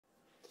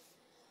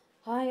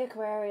Hi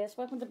Aquarius,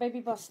 welcome to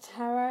Baby Boss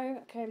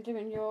Tarot. Okay, I'm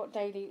doing your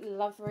daily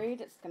love read.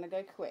 It's going to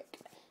go quick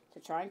to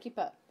try and keep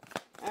up.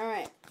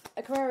 Alright,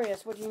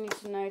 Aquarius, what do you need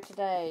to know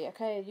today?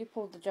 Okay, you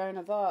pulled the Joan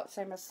of Arc,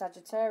 same as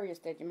Sagittarius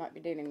did. You might be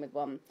dealing with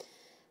one.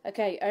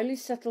 Okay, only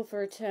settle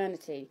for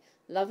eternity.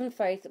 Love and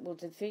faith will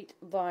defeat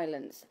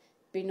violence.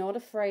 Be not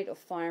afraid of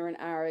fire and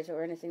arrows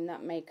or anything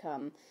that may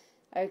come.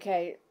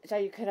 Okay, so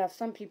you could have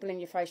some people in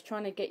your face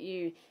trying to get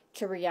you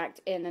to react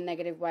in a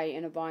negative way,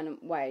 in a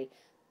violent way.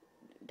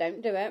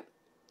 Don't do it,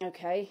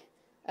 okay?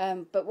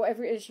 But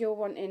whatever it is you're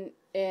wanting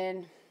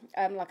in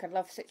like a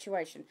love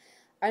situation,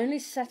 only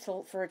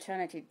settle for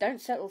eternity.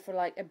 Don't settle for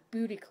like a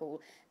booty call.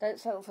 Don't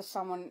settle for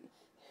someone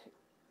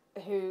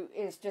who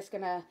is just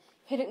going to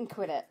hit it and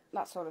quit it.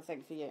 That sort of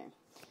thing for you.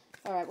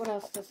 Alright, what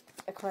else does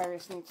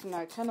Aquarius need to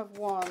know? Ten of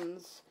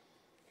Wands.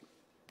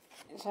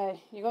 So,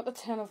 you got the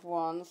Ten of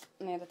Wands,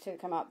 and the other two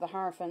come up, the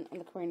Hierophant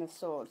and the Queen of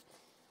Swords.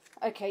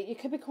 Okay, you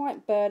could be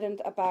quite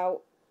burdened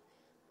about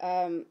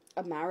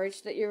a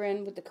marriage that you're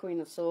in with the Queen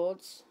of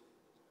Swords.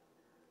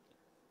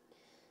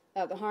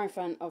 The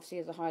Hierophant obviously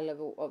is a high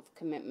level of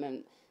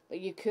commitment, but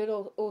you could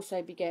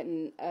also be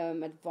getting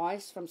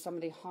advice from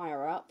somebody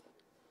higher up,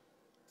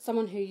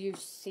 someone who you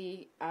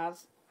see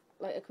as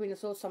like a Queen of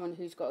Swords, someone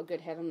who's got a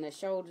good head on their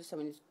shoulders,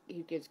 someone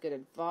who gives good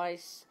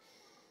advice.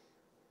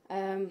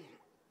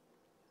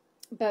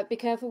 But be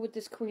careful with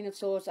this Queen of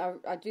Swords.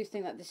 I do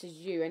think that this is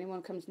you.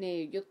 Anyone comes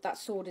near you, that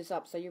sword is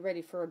up, so you're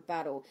ready for a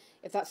battle.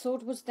 If that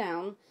sword was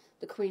down,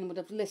 the Queen would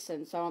have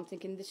listened. So I'm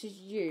thinking this is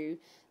you,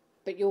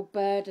 but you're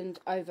burdened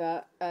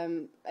over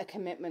a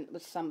commitment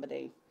with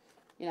somebody.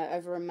 You know,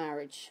 over a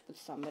marriage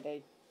with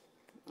somebody.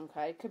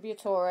 Okay, could be a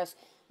Taurus,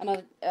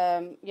 another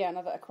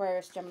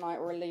Aquarius, Gemini,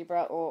 or a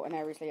Libra, or an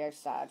Aries, Leo,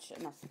 Sag,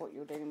 and that's what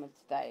you're dealing with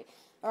today.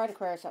 Alright,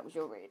 Aquarius, that was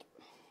your read.